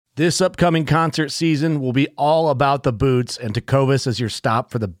This upcoming concert season will be all about the boots, and Tecovas is your stop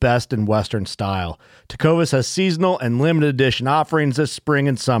for the best in Western style. Tecovas has seasonal and limited edition offerings this spring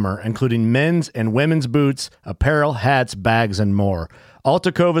and summer, including men's and women's boots, apparel, hats, bags, and more. All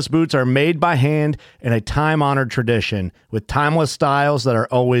Tecovas boots are made by hand in a time-honored tradition with timeless styles that are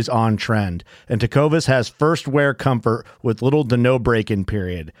always on trend. And Tecovas has first wear comfort with little to no break-in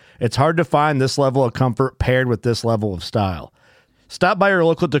period. It's hard to find this level of comfort paired with this level of style. Stop by your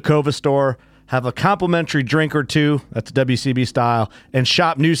local Tecovas store, have a complimentary drink or two, that's WCB style, and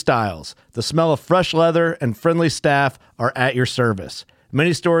shop new styles. The smell of fresh leather and friendly staff are at your service.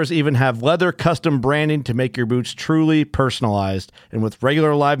 Many stores even have leather custom branding to make your boots truly personalized. And with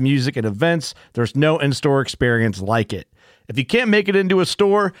regular live music and events, there's no in-store experience like it. If you can't make it into a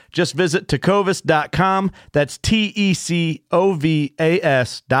store, just visit tecovas.com. That's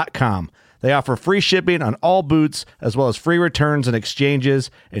TECOVAS.com. They offer free shipping on all boots, as well as free returns and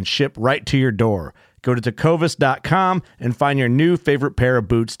exchanges, and ship right to your door. Go to tecovas.com and find your new favorite pair of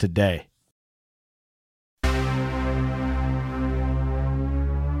boots today.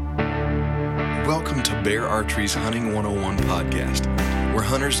 Welcome to Bear Archery's Hunting 101 podcast, where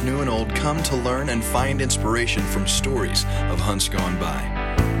hunters new and old come to learn and find inspiration from stories of hunts gone by.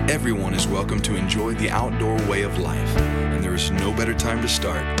 Everyone is welcome to enjoy the outdoor way of life, and there is no better time to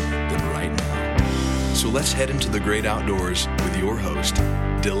start than right now. So let's head into the great outdoors with your host,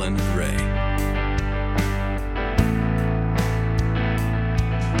 Dylan Ray.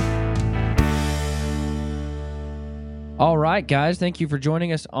 All right, guys, thank you for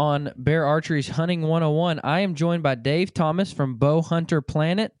joining us on Bear Archery's Hunting 101. I am joined by Dave Thomas from Bow Hunter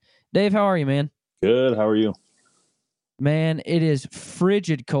Planet. Dave, how are you, man? Good. How are you? Man, it is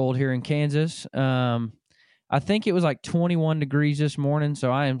frigid cold here in Kansas. I think it was like 21 degrees this morning,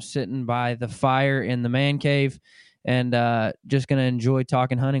 so I am sitting by the fire in the man cave and just going to enjoy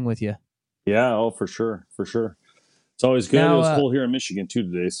talking hunting with you. Yeah, oh, for sure, for sure. It's always good. It was cold here in Michigan,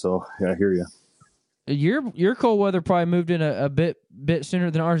 too, today, so yeah, I hear you. Your cold weather probably moved in a bit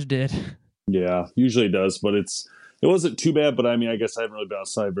sooner than ours did. Yeah, usually it does, but it wasn't too bad. But I mean, I guess I haven't really been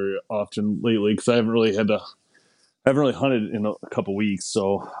outside very often lately because I haven't really hunted in a couple weeks.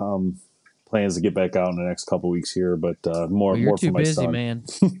 So plans to get back out in the next couple weeks here, but more for my son. Man.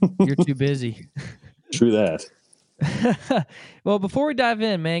 You're too busy. True that. Well, before we dive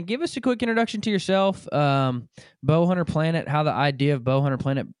in, man, give us a quick introduction to yourself, Bow Hunter Planet, how the idea of Bow Hunter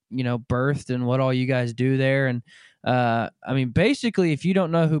Planet, birthed and what all you guys do there. And I mean, basically, if you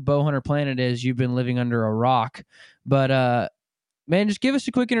don't know who Bow Hunter Planet is, you've been living under a rock. But man, just give us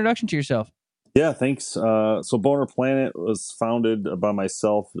a quick introduction to yourself. Yeah, thanks. So Bow Hunter Planet was founded by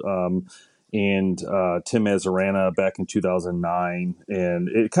myself and Tim Mazarana back in 2009, and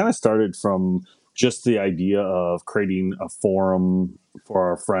it kind of started from just the idea of creating a forum for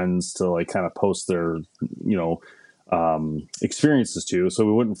our friends to like kind of post their, experiences to, so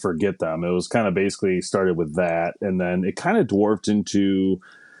we wouldn't forget them. It was kind of basically started with that. And then it kind of dwarfed into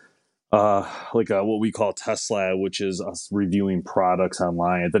what we call Test Lab, which is us reviewing products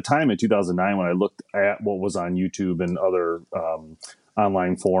online. At the time in 2009, when I looked at what was on YouTube and other,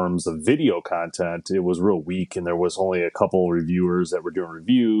 online forums of video content, it was real weak, and there was only a couple reviewers that were doing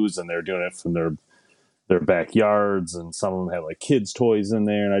reviews, and they were doing it from their backyards, and some of them had like kids' toys in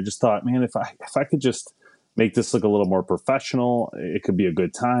there. And I just thought, man, if I could just make this look a little more professional, it could be a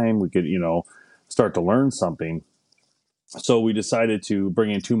good time. We could, start to learn something. So we decided to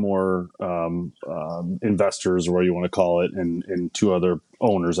bring in two more investors, or what you want to call it, and two other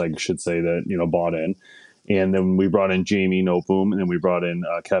owners, I should say, that bought in. And then we brought in Jamie Noteboom, and then we brought in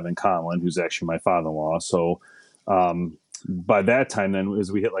Kevin Conlon, who's actually my father-in-law. So by that time, then,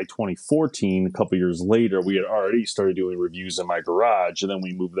 as we hit like 2014, a couple years later, we had already started doing reviews in my garage. And then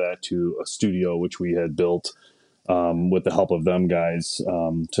we moved that to a studio, which we had built with the help of them guys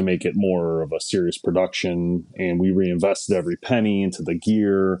to make it more of a serious production. And we reinvested every penny into the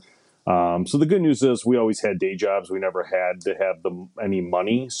gear. So the good news is we always had day jobs. We never had to have any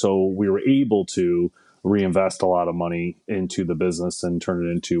money. So we were able to reinvest a lot of money into the business and turn it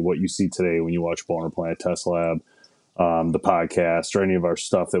into what you see today when you watch Bow Hunter Planet Test Lab, the podcast, or any of our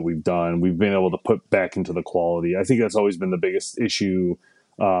stuff that we've done. We've been able to put back into the quality. I think that's always been the biggest issue.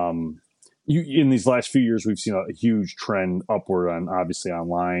 In these last few years, we've seen a huge trend upward on obviously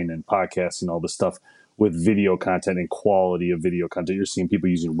online and podcasting, all this stuff with video content and quality of video content. You're seeing people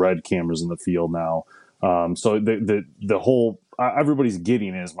using Red cameras in the field now. So the whole everybody's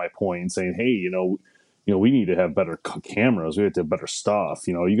getting it, is my point, and saying, hey, we need to have better cameras. We have to have better stuff.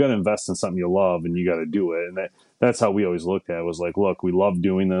 You got to invest in something you love, and you got to do it. And that's how we always looked at it. Was like, look, we love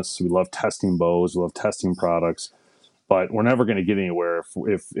doing this. We love testing bows. We love testing products. but we're never going to get anywhere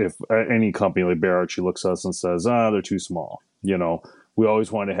if any company like Bear Archery looks at us and says, they're too small. We always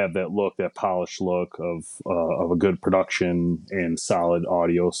want to have that look, that polished look of a good production and solid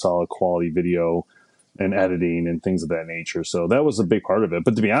audio, solid quality video and editing and things of that nature. So that was a big part of it.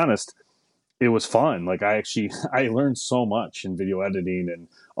 But to be honest, it was fun. Like I learned so much in video editing and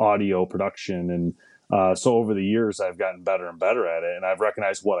audio production. And so over the years, I've gotten better and better at it. And I've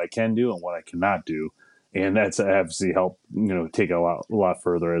recognized what I can do and what I cannot do. And that's obviously helped, take it a lot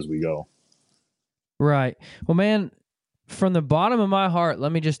further as we go. Right. Well, man, from the bottom of my heart,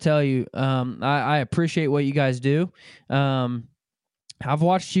 let me just tell you, I appreciate what you guys do. I've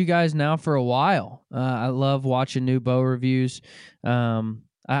watched you guys now for a while. I love watching new bow reviews.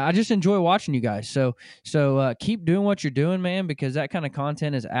 I just enjoy watching you guys. So keep doing what you're doing, man, because that kind of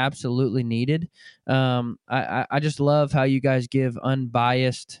content is absolutely needed. I just love how you guys give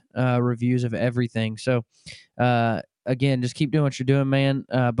unbiased reviews of everything. So again, just keep doing what you're doing, man.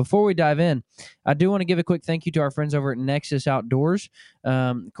 Before we dive in, I do want to give a quick thank you to our friends over at Nexus Outdoors.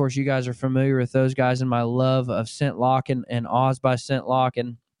 Of course, you guys are familiar with those guys and my love of Scent Lock and Oz by Scent Lock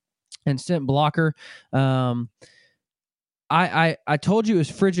and Scent Blocker. I told you it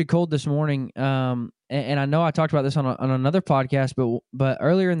was frigid cold this morning, and I know I talked about this on another podcast, but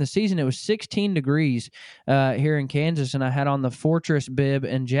earlier in the season it was 16 degrees here in Kansas, and I had on the Fortress bib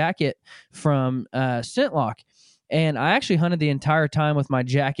and jacket from Scent Lock, and I actually hunted the entire time with my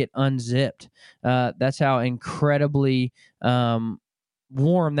jacket unzipped. That's how incredibly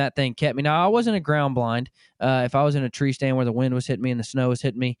warm that thing kept me. Now, I wasn't a ground blind. If I was in a tree stand where the wind was hitting me and the snow was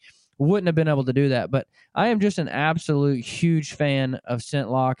hitting me, wouldn't have been able to do that. But I am just an absolute huge fan of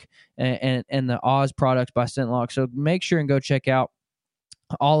Scent Lock and the Oz products by Scent Lock. So make sure and go check out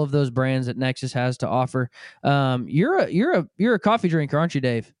all of those brands that Nexus has to offer. You're a coffee drinker, aren't you,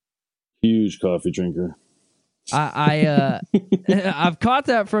 Dave? Huge coffee drinker. I've caught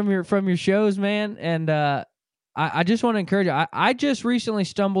that from your shows, man, and I just want to encourage you. I just recently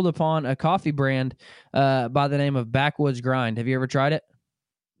stumbled upon a coffee brand by the name of Backwoods Grind. Have you ever tried it?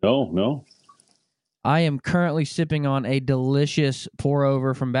 No. I am currently sipping on a delicious pour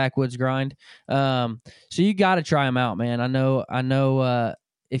over from Backwoods Grind. So you got to try them out, man. I know.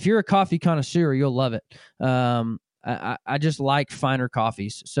 If you're a coffee connoisseur, you'll love it. I just like finer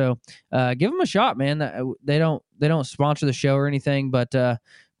coffees, so give them a shot, man. They don't sponsor the show or anything, but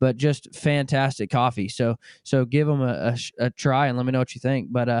just fantastic coffee. So give them a try and let me know what you think.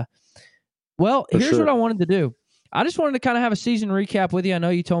 But here's what I wanted to do. I just wanted to kind of have a season recap with you. I know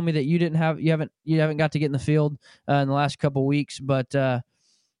you told me that you haven't got to get in the field in the last couple of weeks, but I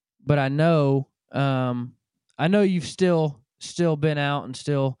know you've still been out and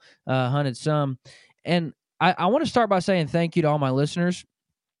still hunted some, and I want to start by saying thank you to all my listeners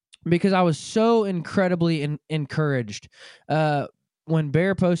because I was so incredibly encouraged. When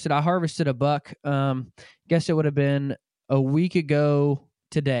Bear posted, I harvested a buck. Guess it would have been a week ago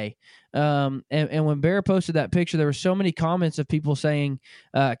today. And when Bear posted that picture, there were so many comments of people saying,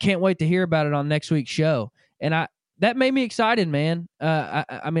 can't wait to hear about it on next week's show. And that made me excited, man.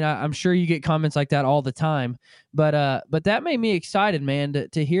 I'm sure you get comments like that all the time, but that made me excited, man,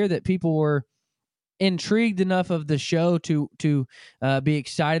 to hear that people were intrigued enough of the show to be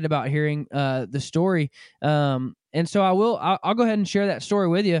excited about hearing the story. And so I'll go ahead and share that story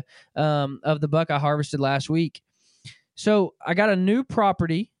with you of the buck I harvested last week. So I got a new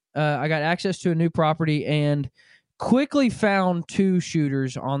property. I got access to a new property and quickly found two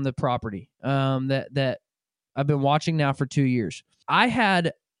shooters on the property that I've been watching now for 2 years. I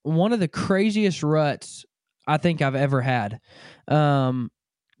had one of the craziest ruts I think I've ever had.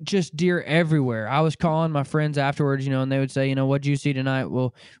 Just deer everywhere. I was calling my friends afterwards, and they would say, what'd you see tonight?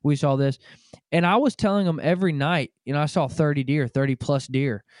 Well, we saw this. And I was telling them every night, I saw 30 plus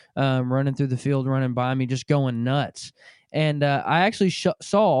deer running through the field, running by me, just going nuts. And I actually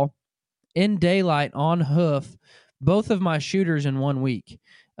saw in daylight on hoof both of my shooters in 1 week.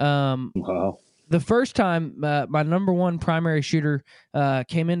 Wow. The first time my number one primary shooter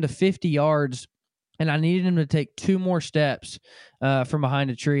came into 50 yards, and I needed him to take 2 more steps from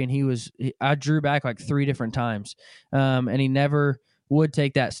behind a tree, and I drew back like 3 different times, and he never would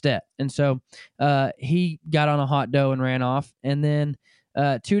take that step. And so he got on a hot doe and ran off. And then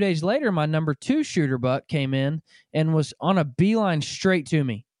 2 days later, my number 2 shooter buck came in and was on a beeline straight to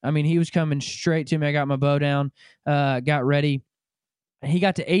me. I mean, he was coming straight to me. I got my bow down, got ready. He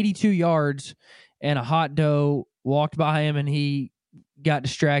got to 82 yards, and a hot doe walked by him, and he got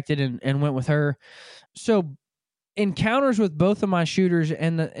distracted and went with her. So encounters with both of my shooters,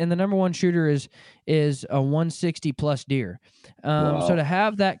 and the number one shooter is a 160 plus deer. Wow. So to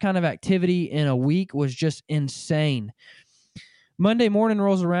have that kind of activity in a week was just insane. Monday morning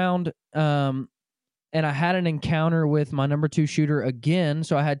rolls around, and I had an encounter with my number 2 shooter again.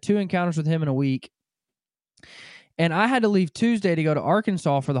 So I had 2 encounters with him in a week. And I had to leave Tuesday to go to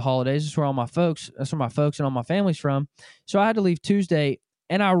Arkansas for the holidays. That's where my folks and all my family's from. So I had to leave Tuesday,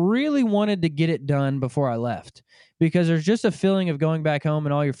 and I really wanted to get it done before I left, because there's just a feeling of going back home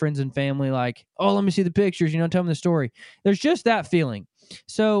and all your friends and family like, oh, let me see the pictures, tell me the story. There's just that feeling.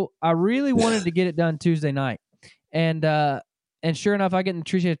 So I really wanted to get it done Tuesday night. And sure enough, I get in the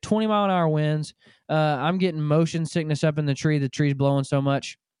tree. 20-mile-an-hour winds. I'm getting motion sickness up in the tree. The tree's blowing so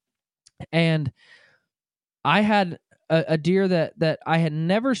much. And I had a deer that I had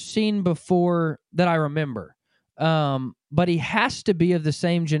never seen before that I remember. But he has to be of the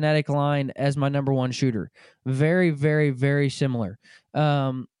same genetic line as my number 1 shooter. Very, very, very similar.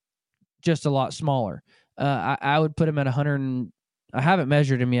 Just a lot smaller. I would put him at 100. I haven't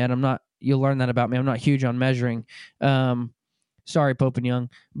measured him yet. You'll learn that about me. I'm not huge on measuring. Sorry, Pope and Young.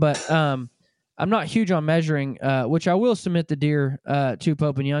 But I'm not huge on measuring, which I will submit the deer to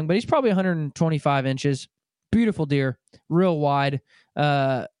Pope and Young. But he's probably 125 inches. Beautiful deer, real wide,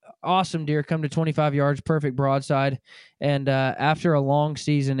 awesome deer, come to 25 yards, perfect broadside. And after a long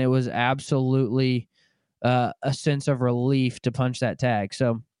season, it was absolutely a sense of relief to punch that tag.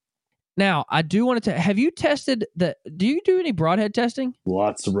 So now I do want to have you tested do you do any broadhead testing?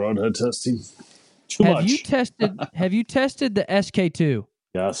 Lots of broadhead testing. Too much. Have you tested the SK2?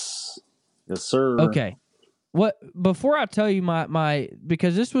 Yes, sir. Okay. Before I tell you my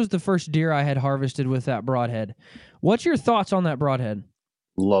because this was the first deer I had harvested with that broadhead. What's your thoughts on that broadhead?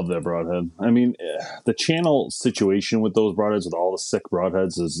 Love that broadhead. I mean, the channel situation with those broadheads, with all the sick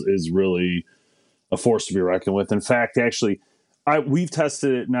broadheads, is really a force to be reckoned with. In fact, actually, we've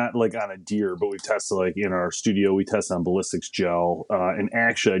tested it not like on a deer, but we've tested like in our studio. We tested on ballistics gel, and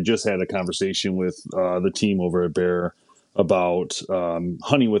actually, I just had a conversation with the team over at Bear about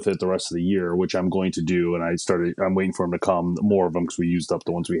hunting with it the rest of the year, which I'm going to do. And I'm waiting for them to come, more of them, because we used up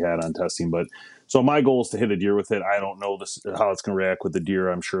the ones we had on testing. But so my goal is to hit a deer with it. I don't know how it's going to react with the deer.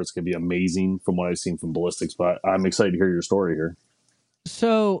 I'm sure it's going to be amazing from what I've seen from ballistics, but I'm excited to hear your story here.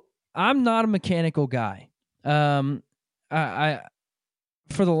 So I'm not a mechanical guy. I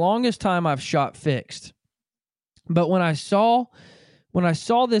for the longest time I've shot fixed, but when I saw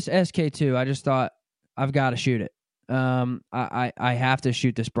this SK2, I just thought, I've got to shoot it. I have to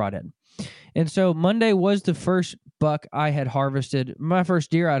shoot this broadhead. And so Monday was the first buck I had harvested, my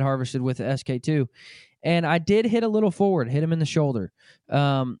first deer I'd harvested with the SK2. And I did hit a little forward, hit him in the shoulder.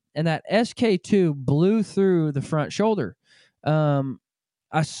 And that SK2 blew through the front shoulder.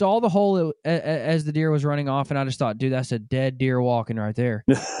 I saw the hole as the deer was running off, and I just thought, dude, that's a dead deer walking right there.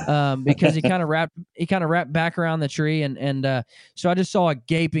 Because he kind of wrapped back around the tree, and so I just saw a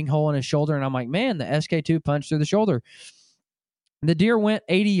gaping hole in his shoulder, and I'm like, man, the SK2 punched through the shoulder. The deer went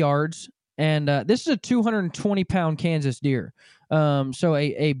 80 yards, and this is a 220-pound Kansas deer, so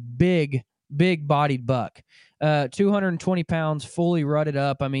a big bodied buck, 220 pounds, fully rutted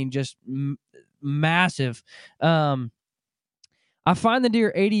up. I mean, just massive. I find the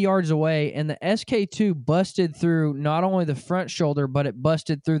deer 80 yards away, and the SK2 busted through not only the front shoulder, but it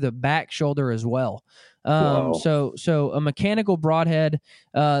busted through the back shoulder as well. Wow. So a mechanical broadhead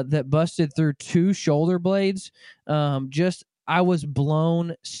that busted through 2 shoulder blades. I was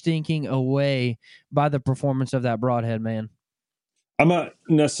blown stinking away by the performance of that broadhead, man. I'm not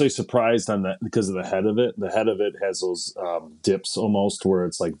necessarily surprised on that because of the head of it. The head of it has those dips almost where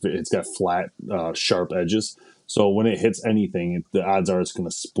it's like it's got flat, sharp edges. So when it hits anything, the odds are it's going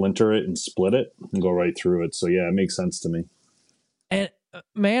to splinter it and split it and go right through it. So yeah, it makes sense to me. And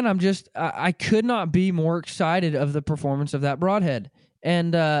man, I could not be more excited of the performance of that broadhead.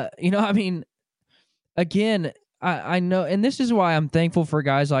 And, I mean, again, I know, and this is why I'm thankful for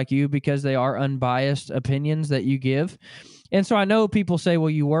guys like you, because they are unbiased opinions that you give. And so I know people say, well,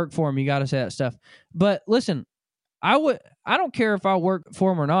 you work for them, you got to say that stuff. But listen, I don't care if I work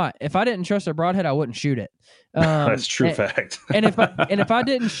for them or not. If I didn't trust their broadhead, I wouldn't shoot it. That's true fact. and if I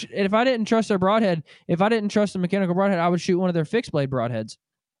didn't trust their broadhead, if I didn't trust the mechanical broadhead, I would shoot one of their fixed blade broadheads.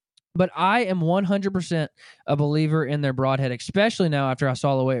 But I am 100% a believer in their broadhead, especially now after I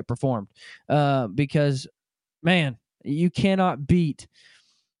saw the way it performed. Because, man, you cannot beat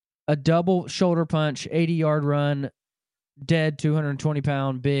a double shoulder punch, 80-yard run, dead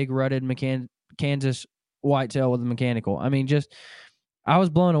 220-pound, big, rutted Kansas whitetail with a mechanical. I mean, I was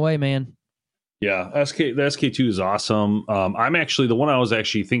blown away, man. Yeah, the SK2 is awesome. I'm actually the one I was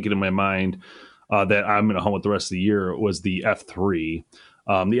actually thinking in my mind that I'm going to hunt with the rest of the year was the F3.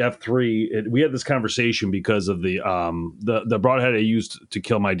 The F3, we had this conversation because of the broadhead I used to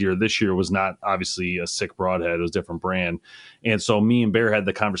kill my deer this year was not obviously a sick broadhead. It was a different brand. And so me and Bear had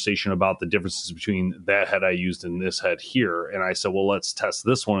the conversation about the differences between that head I used and this head here. And I said, well, let's test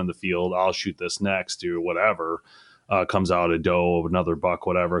this one in the field. I'll shoot this next or whatever. Comes out a doe of another buck,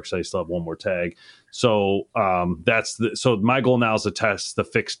 whatever, because I still have one more tag. So so my goal now is to test the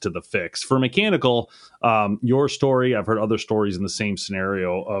fix to the fix. For mechanical, your story, I've heard other stories in the same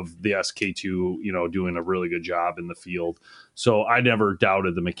scenario of the SK2, doing a really good job in the field. So I never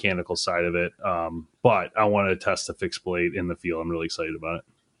doubted the mechanical side of it. But I wanted to test the fixed blade in the field. I'm really excited about it.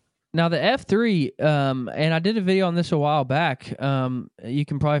 Now the F3, and I did a video on this a while back. You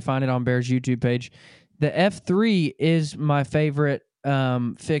can probably find it on Bear's YouTube page. The F3 is my favorite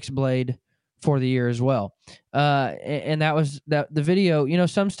fixed blade for the year as well. And that was the video.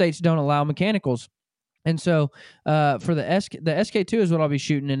 Some states don't allow mechanicals. And so for the SK2 is what I'll be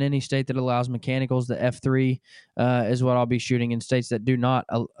shooting in any state that allows mechanicals. The F3 is what I'll be shooting in states that do not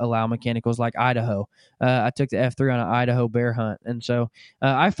allow mechanicals, like Idaho. I took the F3 on an Idaho bear hunt. And so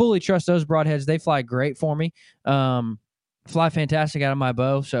I fully trust those broadheads. They fly great for me, fly fantastic out of my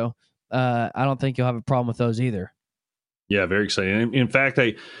bow. So I don't think you'll have a problem with those either. Yeah, very exciting. In fact,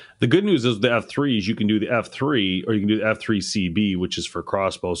 the good news is the F3s, you can do the F3 or you can do the F3CB, which is for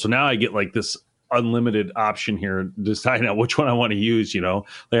crossbow. So now I get like this unlimited option here, deciding on which one I want to use.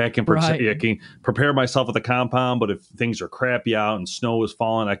 I can prepare myself with a compound, but if things are crappy out and snow is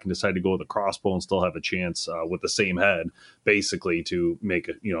falling, I can decide to go with a crossbow and still have a chance with the same head, basically, to make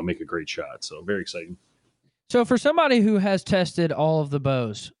a great shot. So very exciting. So for somebody who has tested all of the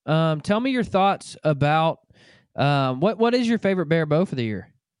bows, tell me your thoughts about what is your favorite bear bow for the year?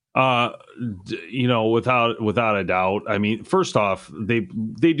 Without a doubt. I mean, first off, they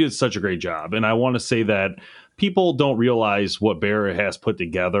did such a great job, and I want to say that people don't realize what Bear has put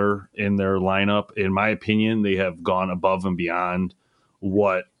together in their lineup. In my opinion, they have gone above and beyond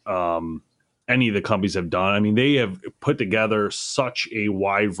what any of the companies have done. I mean, they have put together such a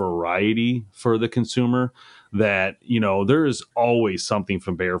wide variety for the consumer that, there is always something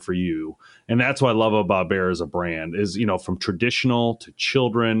from Bear for you. And that's what I love about Bear as a brand is, from traditional to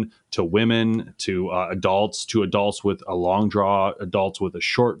children to women to adults with a long draw, adults with a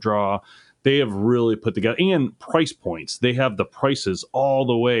short draw. They have really put together, and price points. They have the prices all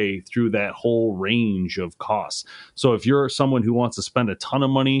the way through that whole range of costs. So if you're someone who wants to spend a ton of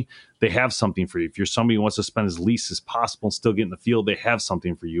money, they have something for you. If you're somebody who wants to spend as least as possible and still get in the field, they have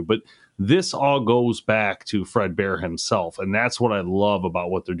something for you. But this all goes back to Fred Bear himself. And that's what I love about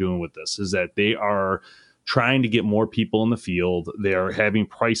what they're doing with this, is that they are trying to get more people in the field. They are having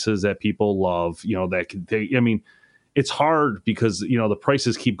prices that people love, it's hard because, the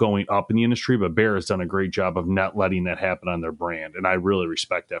prices keep going up in the industry, but Bear has done a great job of not letting that happen on their brand. And I really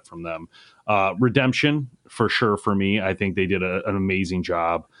respect that from them. Redemption, for sure, for me, I think they did an amazing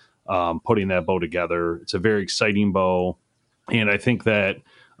job putting that bow together. It's a very exciting bow. And I think that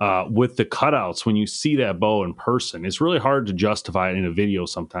with the cutouts, when you see that bow in person, it's really hard to justify it in a video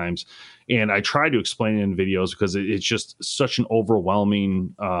sometimes. And I try to explain it in videos because it's just such an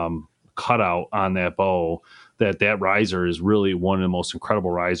overwhelming cutout on that bow that riser is really one of the most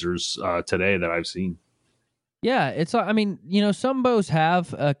incredible risers today that I've seen. Yeah, it's, some bows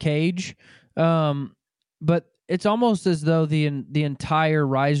have a cage, but it's almost as though the entire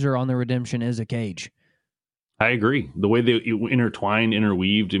riser on the Redemption is a cage. I agree. The way they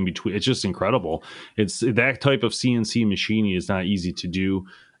interweaved in between, it's just incredible. It's that type of CNC machining is not easy to do.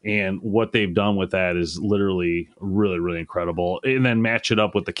 And what they've done with that is literally really, really incredible. And then match it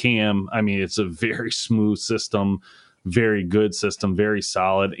up with the cam. I mean, it's a very smooth system, very good system, very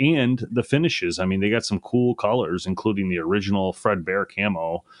solid. And the finishes, I mean, they got some cool colors, including the original Fred Bear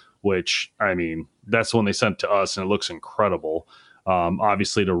camo, which, I mean, that's the one they sent to us, and it looks incredible.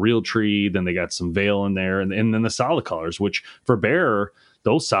 Obviously, the real tree, then they got some veil in there, and then the solid colors, which for Bear,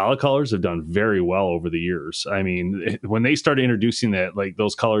 those solid colors have done very well over the years. I mean, when they started introducing that, like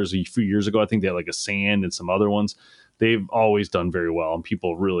those colors a few years ago, I think they had like a sand and some other ones. They've always done very well, and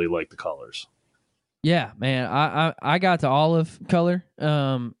people really like the colors. Yeah, man, I got the olive color.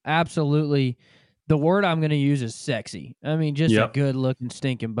 Absolutely. The word I'm going to use is sexy. I mean, just a good looking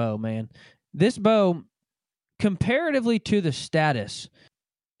stinking bow, man. This bow, comparatively to the status,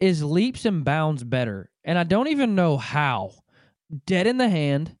 is leaps and bounds better. And I don't even know how. Dead in the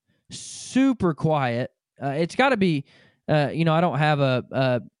hand, super quiet. It's got to be, I don't have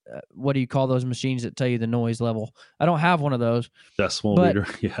a what do you call those machines that tell you the noise level? I don't have one of those. Decimal reader,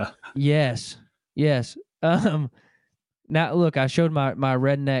 yeah. Yes. Now, look, I showed my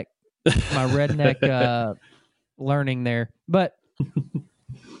redneck my redneck learning there. But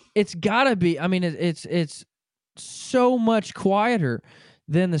it's gotta be. I mean, it's so much quieter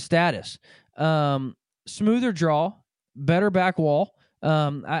than the Status. Smoother draw, better back wall.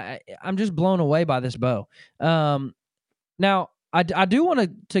 I'm just blown away by this bow. Now I do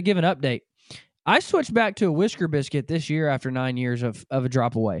want to give an update. I switched back to a Whisker Biscuit this year after 9 years of a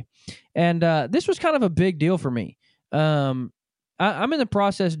drop away, and this was kind of a big deal for me. I'm in the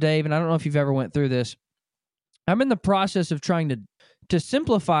process, Dave, and I don't know if you've ever went through this. I'm in the process of trying to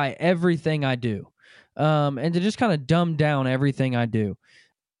simplify everything I do, and to just kind of dumb down everything I do,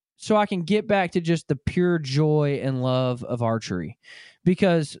 so I can get back to just the pure joy and love of archery.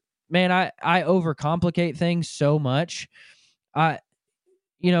 Because, man, I overcomplicate things so much.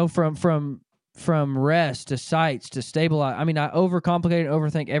 From rest to sights to stabilize. I mean, I overcomplicate and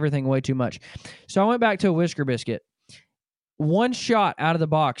overthink everything way too much. So I went back to a Whisker Biscuit. One shot out of the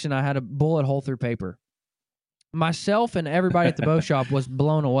box, and I had a bullet hole through paper. Myself and everybody at the bow shop was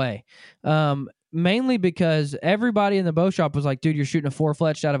blown away. Mainly because everybody in the bow shop was like, dude, you're shooting a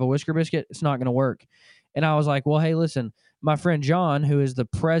 4-fletched out of a Whisker Biscuit. It's not going to work. And I was like, well, hey, listen, my friend John, who is the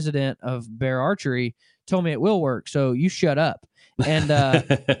president of Bear Archery, told me it will work. So you shut up. And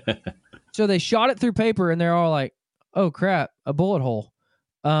so they shot it through paper, and they're all like, oh, crap, a bullet hole.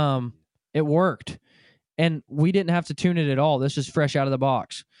 It worked. And we didn't have to tune it at all. This is fresh out of the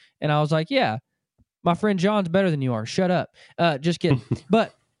box. And I was like, yeah, my friend John's better than you are. Shut up. Just kidding.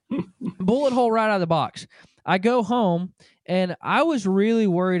 But bullet hole right out of the box. I go home, and I was really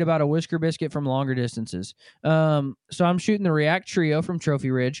worried about a Whisker Biscuit from longer distances. So I'm shooting the React Trio from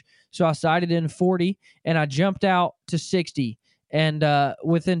Trophy Ridge. So I sighted in 40, and I jumped out to 60. And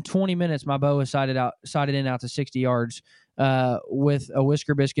within 20 minutes, my bow was sighted in out to 60 yards with a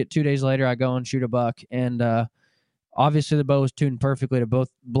Whisker Biscuit. 2 days later, I go and shoot a buck. And obviously, the bow was tuned perfectly to both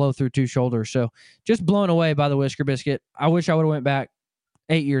blow through 2 shoulders. So just blown away by the Whisker Biscuit. I wish I would have went back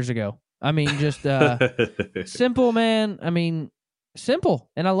 8 years ago. I mean, just simple, man. I mean, simple,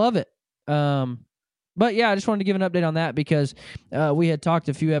 and I love it. But yeah, I just wanted to give an update on that because we had talked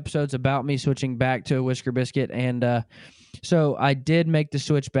a few episodes about me switching back to a Whisker Biscuit, and so I did make the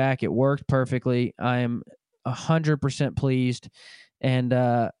switch back. It worked perfectly. I am 100% pleased, and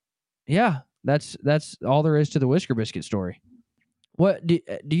yeah, that's all there is to the Whisker Biscuit story. What do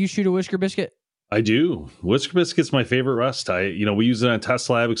you shoot a Whisker Biscuit? I do. Whisker Biscuit's my favorite rest. We use it on Test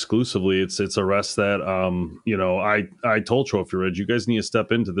Lab exclusively. It's a rest that, I told Trophy Ridge, you guys need to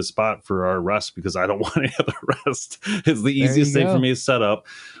step into the spot for our rest because I don't want any other rest. It's the easiest thing for me to set up.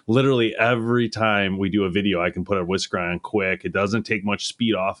 Literally every time we do a video, I can put a whisker on quick. It doesn't take much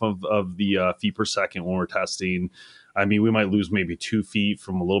speed off of the feet per second when we're testing. I mean, we might lose maybe 2 feet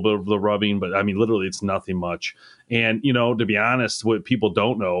from a little bit of the rubbing, but I mean, literally it's nothing much. And, to be honest, what people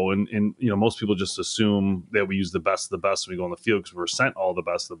don't know, and most people just assume that we use the best of the best when we go in the field because we're sent all the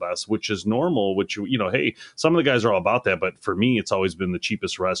best of the best, which is normal, which, hey, some of the guys are all about that. But for me, it's always been the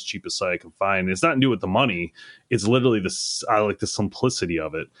cheapest rest, cheapest sight I can find. It's not to do with the money. It's literally I like the simplicity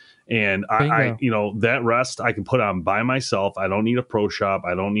of it. And I that rest I can put on by myself. I don't need a pro shop.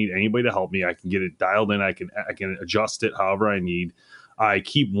 I don't need anybody to help me. I can get it dialed in. I can adjust it however I need. I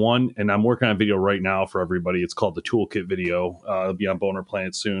keep one, and I'm working on a video right now for everybody. It's called the Toolkit video. It'll be on Boner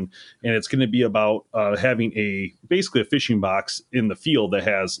Planet soon. And it's going to be about having basically a fishing box in the field that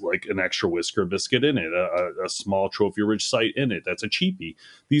has like an extra Whisker Biscuit in it, a small Trophy Ridge sight in it. That's a cheapie.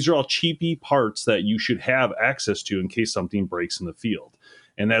 These are all cheapie parts that you should have access to in case something breaks in the field.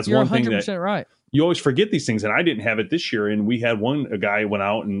 And that's You're one thing 100% right. You always forget these things. And I didn't have it this year. And we had a guy went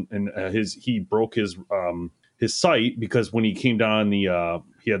out and he broke his sight because when he came down he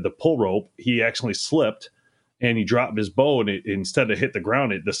had the pull rope, he actually slipped and he dropped his bow, and instead of hit the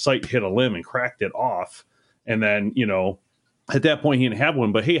ground, the sight hit a limb and cracked it off. And then, at that point he didn't have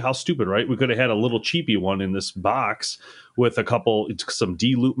one, but hey, how stupid, right? We could have had a little cheapy one in this box with some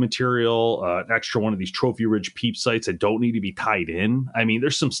D-loop material, an extra one of these Trophy Ridge peep sights that don't need to be tied in. I mean,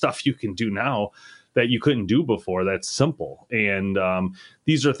 there's some stuff you can do now that you couldn't do before. That's simple. And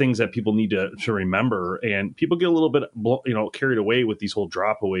these are things that people need to remember. And people get a little bit, carried away with these whole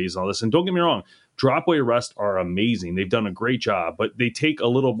dropaways and all this. And don't get me wrong, dropaway rests are amazing. They've done a great job, but they take a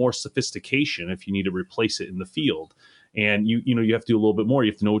little more sophistication if you need to replace it in the field. And you have to do a little bit more.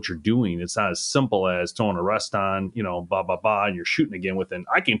 You have to know what you're doing. It's not as simple as throwing a rest on, blah, blah, blah, and you're shooting again within.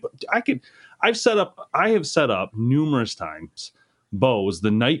 I have set up numerous times bows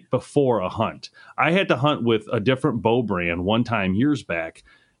the night before a hunt. I had to hunt with a different bow brand one time years back,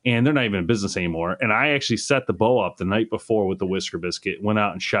 and they're not even in business anymore. And I actually set the bow up the night before with the Whisker Biscuit, went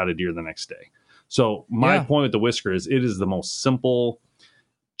out and shot a deer the next day. So my point with the Whisker is it is the most simple,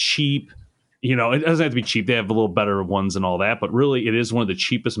 cheap. It doesn't have to be cheap. They have a little better ones and all that, but really it is one of the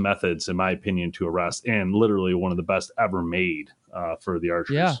cheapest methods, in my opinion, to arrest, and literally one of the best ever made for the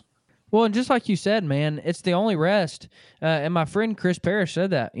archers. Yeah. Well, and just like you said, man, it's the only rest. And my friend Chris Parrish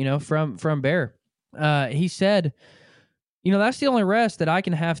said that, from Bear. He said, that's the only rest that I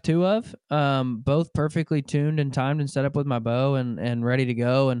can have two of, both perfectly tuned and timed and set up with my bow and ready to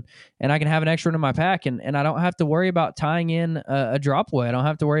go. And I can have an extra one in my pack, and I don't have to worry about tying in a drop away. I don't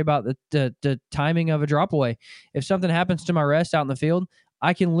have to worry about the timing of a drop away. If something happens to my rest out in the field,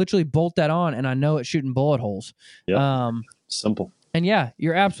 I can literally bolt that on, and I know it's shooting bullet holes. Yeah, simple. And yeah,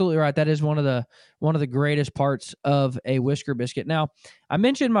 you're absolutely right. That is one of the greatest parts of a whisker biscuit. Now, I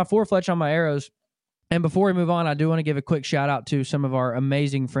mentioned my 4-fletch on my arrows. And before we move on, I do want to give a quick shout out to some of our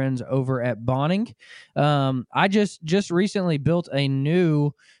amazing friends over at Bonning. I just recently built a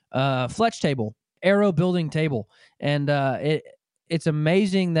new fletch table, arrow building table, and it's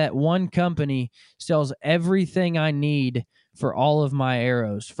amazing that one company sells everything I need for all of my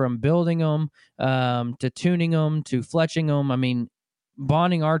arrows, from building them to tuning them to fletching them. I mean,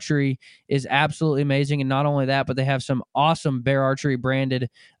 Bonding Archery is absolutely amazing, and not only that, but they have some awesome Bear Archery branded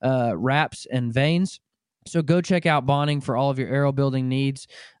wraps and vanes. So go check out Bonding for all of your arrow building needs.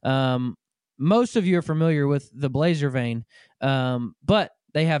 Most of you are familiar with the Blazer vane, but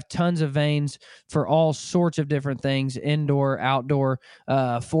they have tons of vanes for all sorts of different things, indoor, outdoor,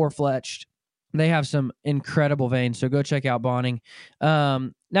 4-fletched. They have some incredible vanes, so go check out Bonding. Now,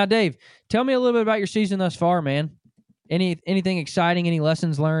 Dave, tell me a little bit about your season thus far, man. Anything exciting? Any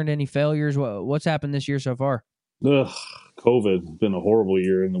lessons learned? Any failures? What's happened this year so far? COVID. Been a horrible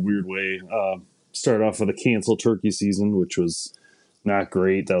year in a weird way. Started off with a canceled turkey season, which was not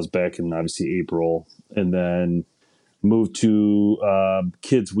great. That was back in obviously April, and then moved to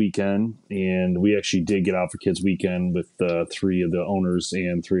Kids Weekend, and we actually did get out for Kids Weekend with 3 of the owners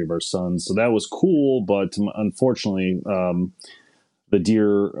and 3 of our sons. So that was cool, but unfortunately, the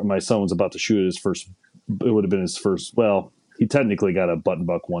deer my son was about to shoot his first. It would have been his first. Well, he technically got a button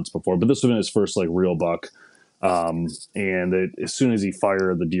buck once before, but this would have been his first real buck. And as soon as he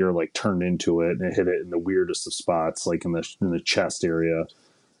fired, the deer turned into it, and it hit it in the weirdest of spots, in the chest area.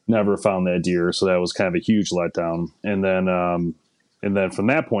 Never found that deer, so that was kind of a huge letdown. And then from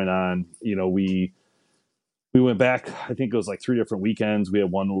that point on, we went back. I think it was 3 different weekends. We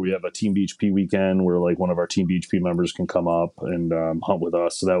had one where we have a Team BHP weekend where one of our Team BHP members can come up and hunt with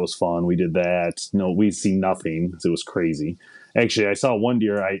us. So that was fun. We did that. No, we'd seen nothing. It was crazy. Actually, I saw one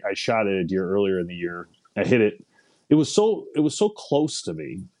deer. I shot at a deer earlier in the year. I hit it. It was so close to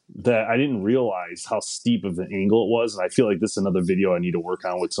me that I didn't realize how steep of an angle it was. And I feel like this is another video I need to work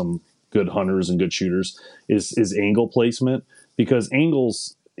on with some good hunters and good shooters is angle placement, because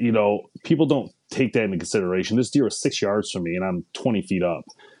angles, people don't take that into consideration. This deer was 6 yards from me, and I'm 20 feet up.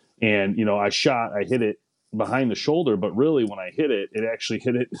 And, I hit it behind the shoulder, but really when I hit it, it actually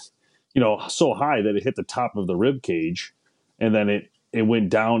hit it, so high that it hit the top of the rib cage, and then it went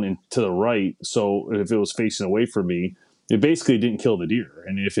down and to the right. So if it was facing away from me, it basically didn't kill the deer.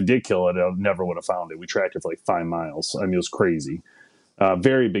 And if it did kill it, I never would have found it. We tracked it for 5 miles. I mean, it was crazy.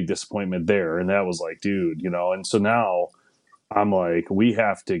 Very big disappointment there. And that was dude, and so now I'm I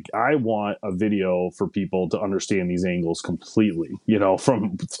want a video for people to understand these angles completely,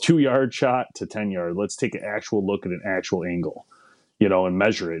 from 2-yard shot to 10-yard. Let's take an actual look at an actual angle, and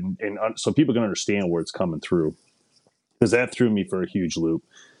measure it. And so people can understand where it's coming through, because that threw me for a huge loop.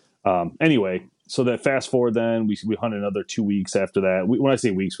 Anyway, so that fast forward, then we hunt another 2 weeks after that. When I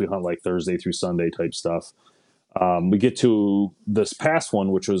say weeks, we hunt Thursday through Sunday type stuff. We get to this past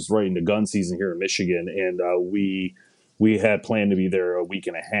one, which was right into gun season here in Michigan, and we had planned to be there a week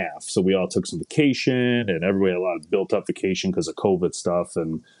and a half. So we all took some vacation, and everybody had a lot of built up vacation because of COVID stuff.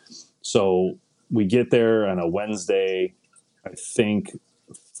 And so we get there on a Wednesday. I think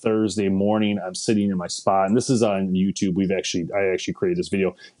Thursday morning, I'm sitting in my spot, and this is on YouTube. I actually created this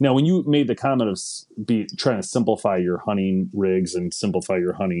video. Now, when you made the comment of trying to simplify your hunting rigs and simplify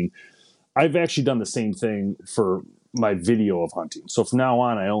your hunting, I've actually done the same thing for my video of hunting. So from now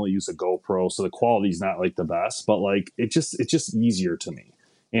on, I only use a GoPro. So the quality is not the best, but it's just easier to me.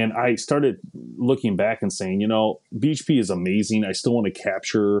 And I started looking back and saying, BHP is amazing. I still want to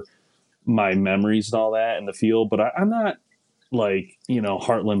capture my memories and all that in the field, but I'm not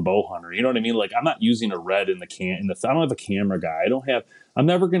Heartland bow hunter. You know what I mean? I'm not using a red in the I don't have a camera guy. I'm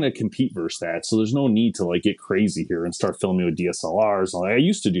never going to compete versus that. So there's no need to get crazy here and start filming with DSLRs. I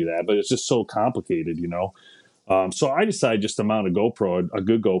used to do that, but it's just so complicated, So I decided just to mount a good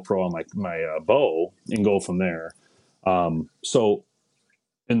GoPro on my bow and go from there. So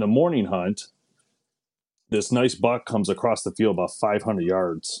in the morning hunt, this nice buck comes across the field about 500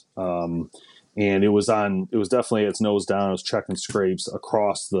 yards. And it was definitely its nose down. It was checking scrapes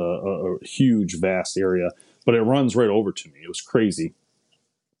across a huge, vast area, but it runs right over to me. It was crazy.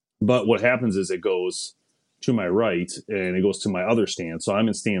 But what happens is it goes to my right and it goes to my other stand. So I'm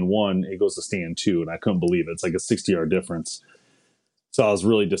in stand 1, it goes to stand 2, and I couldn't believe it. It's like a 60-yard difference. So I was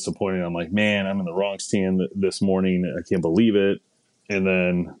really disappointed. I'm like, man, I'm in the wrong stand this morning. I can't believe it. And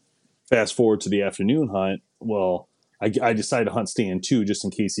then fast forward to the afternoon hunt. Well, I decided to hunt stand 2 just in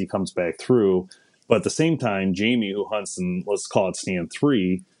case he comes back through. But at the same time, Jamie, who hunts in, let's call it stand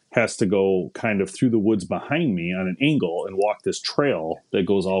 3, has to go kind of through the woods behind me on an angle and walk this trail that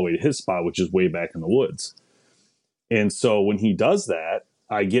goes all the way to his spot, which is way back in the woods. And so when he does that,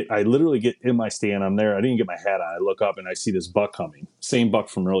 I literally get in my stand. I'm there. I didn't get my hat on. I look up and I see this buck coming, same buck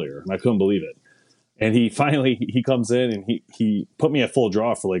from earlier, and I couldn't believe it. And he comes in and he put me at full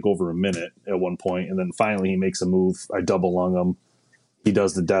draw for like over a minute at one point, and then finally he makes a move. I double lung him. He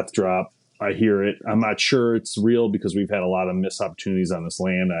does the death drop. I hear it. I'm not sure it's real because we've had a lot of missed opportunities on this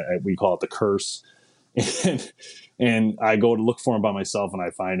land. We call it the curse. And I go to look for him by myself and I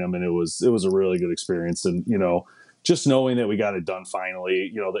find him, and it was a really good experience. And just knowing that we got it done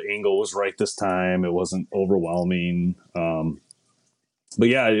finally, the angle was right this time. It wasn't overwhelming. But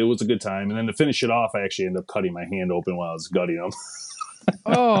yeah, it was a good time. And then to finish it off, I actually ended up cutting my hand open while I was gutting them.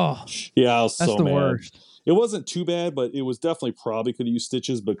 Oh, yeah, I was that's so the mad. worst. It wasn't too bad, but it was definitely probably could have used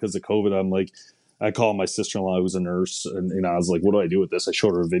stitches because of COVID. I'm like, I called my sister-in-law who's a nurse, and I was like, what do I do with this? I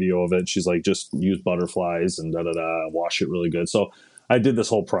showed her a video of it. She's like, just use butterflies and wash it really good. So I did this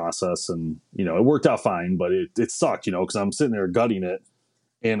whole process, and it worked out fine, but it sucked, because I'm sitting there gutting it,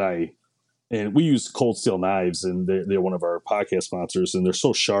 and we use cold steel knives, and they're one of our podcast sponsors, and they're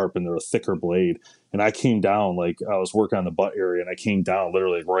so sharp and they're a thicker blade. And I came down, like I was working on the butt area, and I came down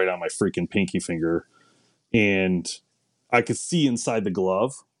literally right on my freaking pinky finger, and I could see inside the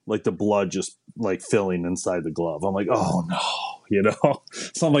glove, like the blood just like filling inside the glove. I'm like, oh no,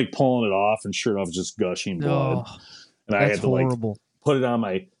 so I'm like pulling it off, and sure enough, just gushing blood. Oh, and I had to horrible. put it on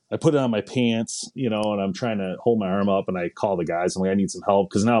my pants, and I'm trying to hold my arm up, and I call the guys. I'm like, I need some help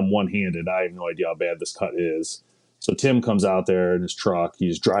because now I'm one-handed. I have no idea how bad this cut is. So Tim comes out there in his truck. He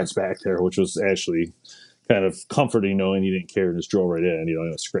just drives back there, which was actually kind of comforting knowing he didn't care and just drove right in. He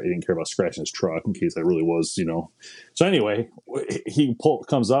didn't care about scratching his truck in case I really was, So anyway, he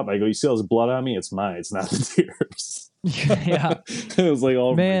comes up. I go, you see all this blood on me? It's mine. It's not the deer's. Yeah. It was like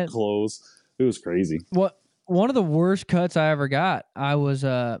all my clothes. It was crazy. One of the worst cuts I ever got, I was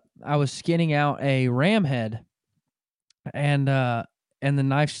skinning out a ram head, and the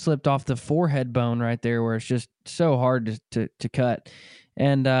knife slipped off the forehead bone right there where it's just so hard to cut,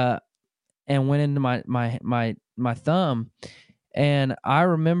 and went into my thumb. And I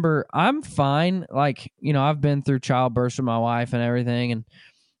remember, I'm fine. Like, I've been through childbirth with my wife and everything. And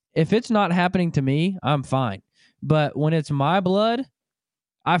if it's not happening to me, I'm fine. But when it's my blood,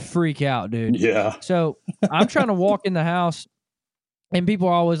 I freak out, dude. Yeah. So I'm trying to walk in the house, and people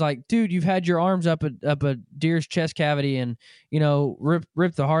are always like, dude, you've had your arms up a deer's chest cavity and,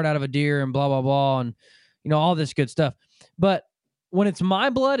 rip the heart out of a deer and blah, blah, blah. And, all this good stuff. But when it's my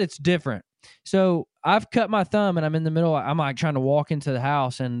blood, it's different. So I've cut my thumb, and I'm in the middle. I'm like trying to walk into the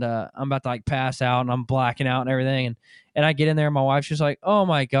house, and I'm about to like pass out, and I'm blacking out and everything. And I get in there, and my wife's just like, oh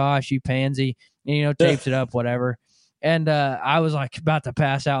my gosh, you pansy, and, tapes it up, whatever. And I was like about to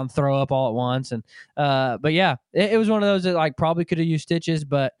pass out and throw up all at once. And but yeah, it was one of those that like probably could have used stitches,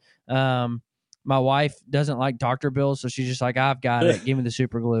 but my wife doesn't like doctor bills, so she's just like, I've got it. Give me the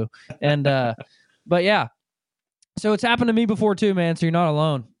super glue. And but yeah, so it's happened to me before too, man. So you're not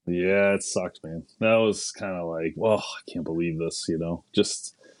alone. Yeah, it sucked, man. That was kind of like, well, I can't believe this.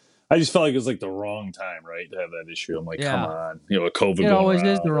 I just felt like it was like the wrong time, right, to have that issue. I'm like, come on, with COVID. It always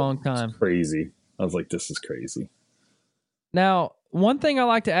is the wrong time. It's crazy. I was like, this is crazy. Now, one thing I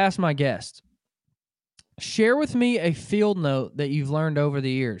like to ask my guests, share with me a field note that you've learned over the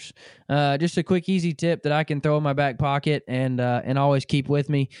years. Just a quick, easy tip that I can throw in my back pocket and always keep with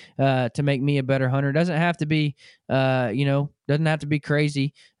me to make me a better hunter. Doesn't have to be, doesn't have to be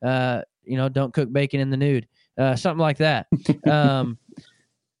crazy. Don't cook bacon in the nude, something like that. One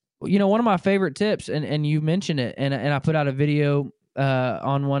of my favorite tips, and you mentioned it, and I put out a video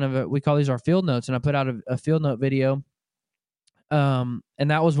on one of it. We call these our field notes, and I put out a field note video. And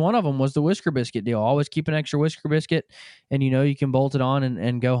that was one of them, was the whisker biscuit deal. Always keep an extra whisker biscuit, and you can bolt it on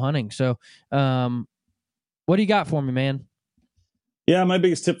and go hunting. So what do you got for me, man? Yeah, my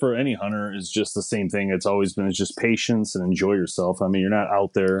biggest tip for any hunter is just the same thing it's always been, is just patience and enjoy yourself. I mean, you're not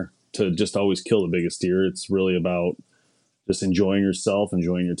out there to just always kill the biggest deer. It's really about just enjoying yourself,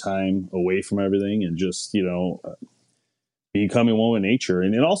 enjoying your time away from everything, and just, becoming one with nature.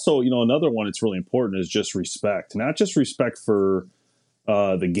 And also, another one that's really important is just respect, not just respect for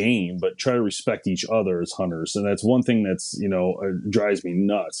the game, but try to respect each other as hunters. And that's one thing that's, drives me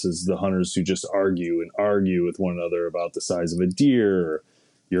nuts, is the hunters who just argue with one another about the size of a deer, or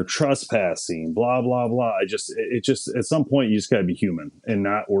you're trespassing, blah, blah, blah. It just, at some point you just gotta be human and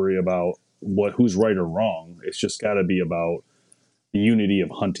not worry about who's right or wrong. It's just gotta be about the unity of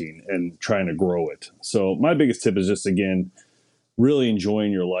hunting and trying to grow it. So my biggest tip is just, again, really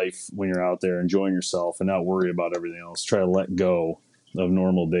enjoying your life when you're out there, enjoying yourself, and not worry about everything else. Try to let go of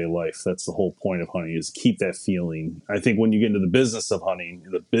normal day life. That's the whole point of hunting, is keep that feeling. I think when you get into the business of hunting,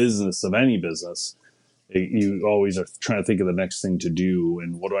 the business of any business, you always are trying to think of the next thing to do,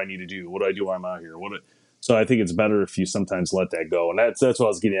 and what do I need to do? What do I do while I'm out here? So I think it's better if you sometimes let that go. And that's what I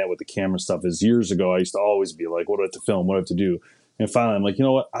was getting at with the camera stuff. Is years ago I used to always be like, what do I have to film? What do I have to do? And finally I'm like, you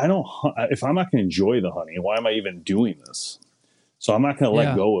know what? If I'm not going to enjoy the hunting, why am I even doing this? So I'm not going to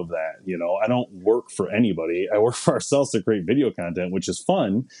let go of that. I don't work for anybody. I work for ourselves to create video content, which is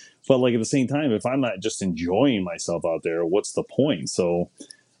fun. But like at the same time, if I'm not just enjoying myself out there, what's the point? So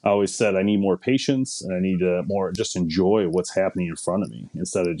I always said I need more patience, and I need to more just enjoy what's happening in front of me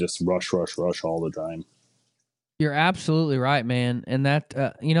instead of just rush all the time. You're absolutely right, man. And that,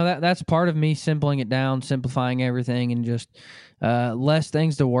 that's part of me simplifying it down, simplifying everything, and just less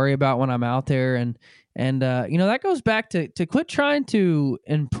things to worry about when I'm out there. And that goes back to quit trying to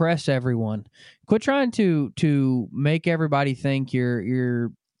impress everyone. Quit trying to make everybody think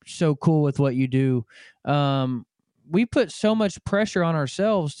you're so cool with what you do. We put so much pressure on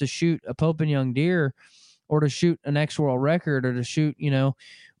ourselves to shoot a Pope and Young deer, or to shoot an ex-world record, or to shoot,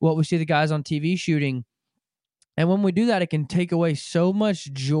 what we see the guys on TV shooting. And when we do that, it can take away so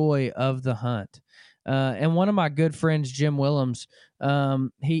much joy of the hunt. And one of my good friends, Jim Willems,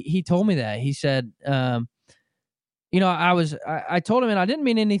 he told me that. He said, I told him, and I didn't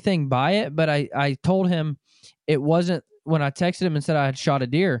mean anything by it, but I told him it wasn't, when I texted him and said I had shot a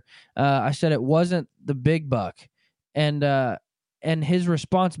deer, I said it wasn't the big buck. And his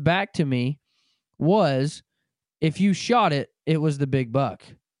response back to me was, if you shot it, it was the big buck.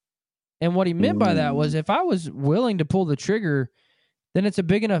 And what he meant by that was, if I was willing to pull the trigger, then it's a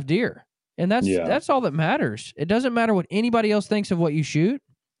big enough deer. And that's all that matters. It doesn't matter what anybody else thinks of what you shoot.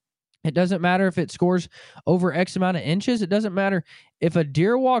 It doesn't matter if it scores over X amount of inches. It doesn't matter if a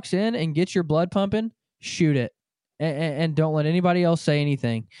deer walks in and gets your blood pumping, shoot it, and don't let anybody else say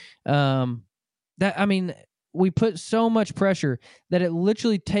anything. We put so much pressure that it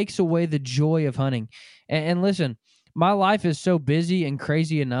literally takes away the joy of hunting. And listen, my life is so busy and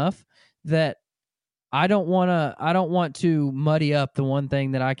crazy enough that I don't want to muddy up the one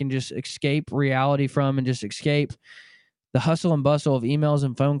thing that I can just escape reality from, and just escape the hustle and bustle of emails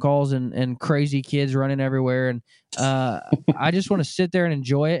and phone calls and crazy kids running everywhere. And I just want to sit there and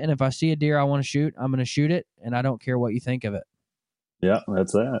enjoy it. And if I see a deer I want to shoot, I'm going to shoot it, and I don't care what you think of it. Yeah,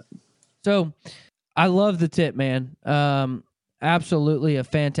 that's that. So I love the tip, man. Absolutely a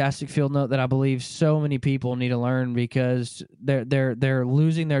fantastic field note that I believe so many people need to learn, because they're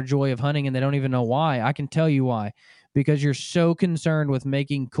losing their joy of hunting, and they don't even know why. I can tell you why. Because you're so concerned with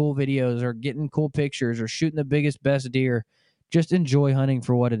making cool videos, or getting cool pictures, or shooting the biggest, best deer. Just enjoy hunting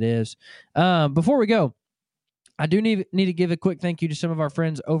for what it is. Before we go, I do need to give a quick thank you to some of our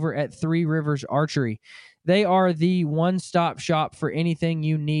friends over at Three Rivers Archery. They are the one-stop shop for anything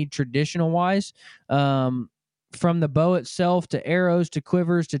you need traditional-wise. From the bow itself to arrows to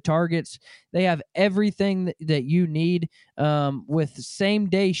quivers to targets, they have everything that you need, with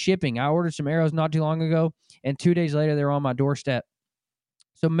same-day shipping. I ordered some arrows not too long ago, and 2 days later, they're on my doorstep.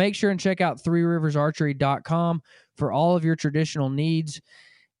 So make sure and check out threeriversarchery.com for all of your traditional needs,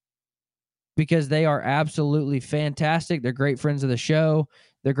 because they are absolutely fantastic. They're great friends of the show.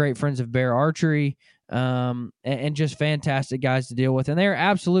 They're great friends of Bear Archery. And just fantastic guys to deal with. And they're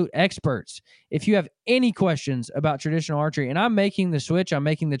absolute experts. If you have any questions about traditional archery, and I'm making the switch, I'm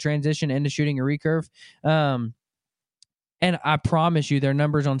making the transition into shooting a recurve. And I promise you, their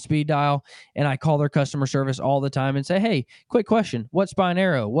number's on speed dial, and I call their customer service all the time and say, hey, quick question. What spine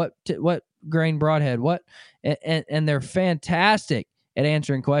arrow? What grain broadhead? And they're fantastic at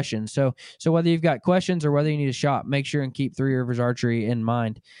answering questions. So whether you've got questions or whether you need a shot, make sure and keep Three Rivers Archery in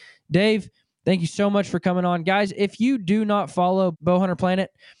mind. Dave, thank you so much for coming on. Guys, if you do not follow Bowhunter Planet,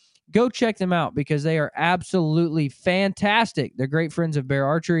 go check them out, because they are absolutely fantastic. They're great friends of Bear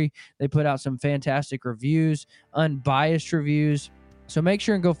Archery. They put out some fantastic reviews, unbiased reviews. So make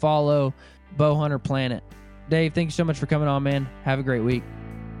sure and go follow Bowhunter Planet. Dave, thank you so much for coming on, man. Have a great week.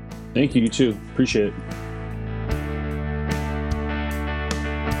 Thank you. You too. Appreciate it.